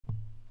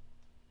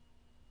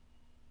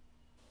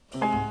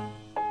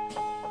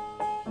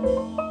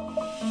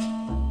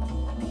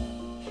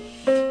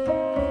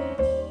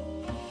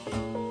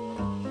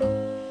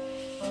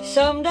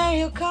Someday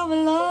he'll come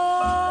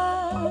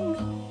along,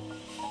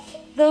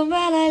 the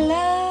man I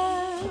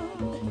love,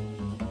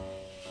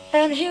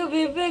 and he'll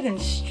be big and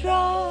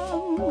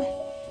strong,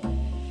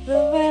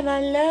 the man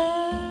I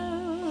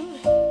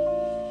love.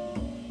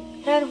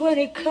 And when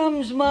he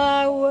comes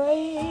my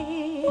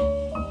way,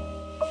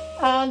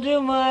 I'll do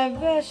my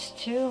best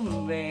to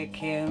make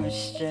him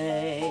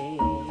stay.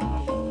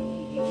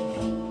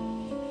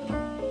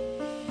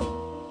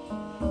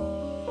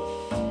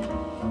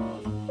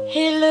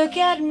 He'll look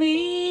at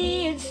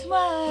me and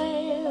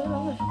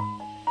smile,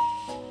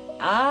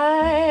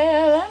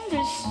 I'll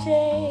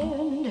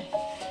understand,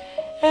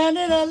 and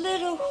in a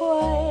little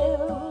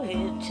while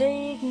he'll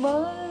take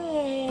my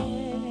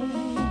hand.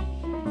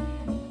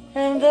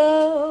 And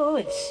though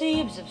it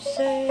seems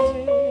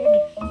absurd,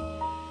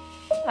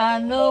 I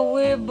know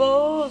we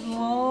both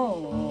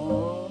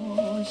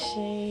won't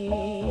say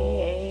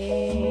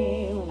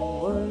a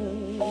word.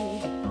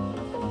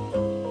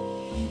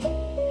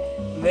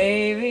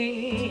 Maybe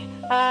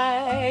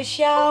I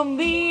shall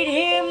meet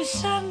him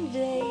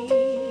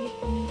someday,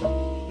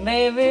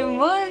 maybe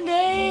one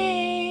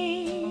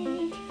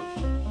day,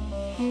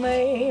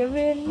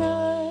 maybe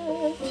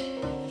not.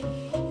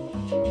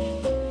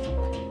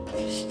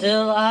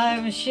 Still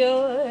I'm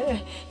sure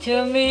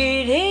to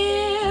meet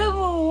him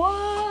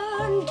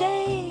one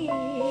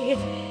day.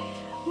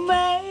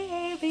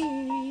 Maybe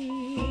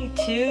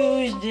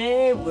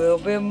Tuesday will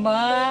be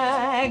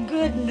my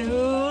good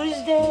news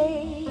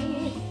day.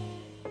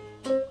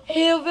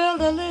 He'll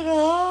build a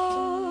little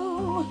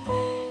home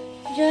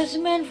just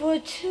meant for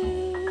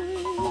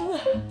two,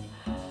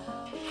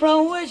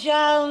 from which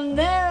I'll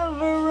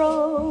never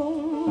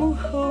roam.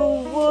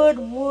 Who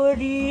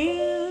would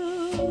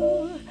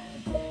you?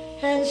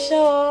 And so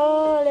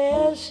all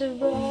else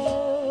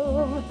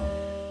above,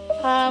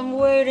 I'm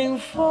waiting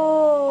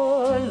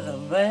for the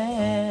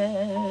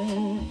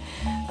man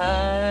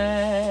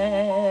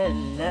I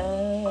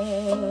love.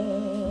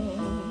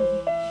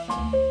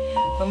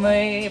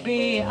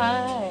 Maybe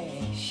I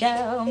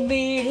shall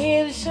meet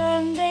him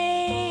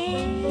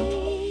someday,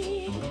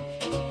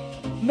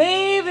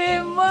 maybe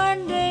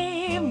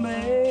Monday,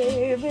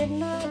 maybe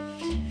not.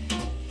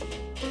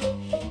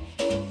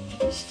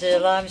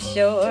 Still I'm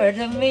sure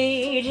to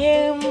meet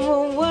him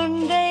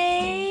one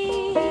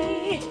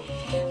day.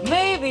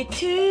 Maybe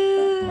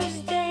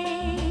Tuesday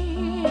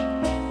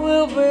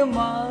will be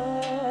my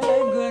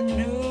good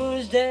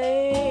news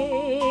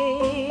day.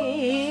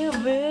 He'll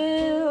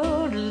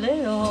build a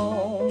little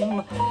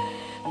home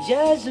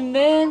just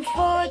meant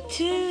for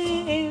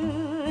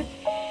two,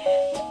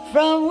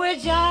 from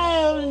which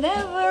I'll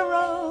never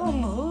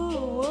roam.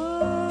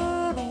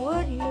 Who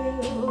would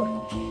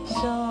you?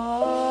 So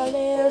all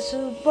else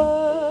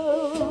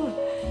above,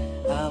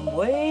 I'm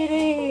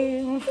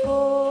waiting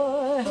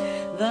for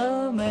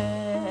the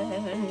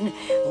man,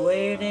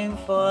 waiting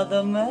for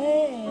the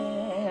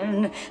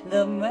man,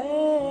 the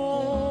man.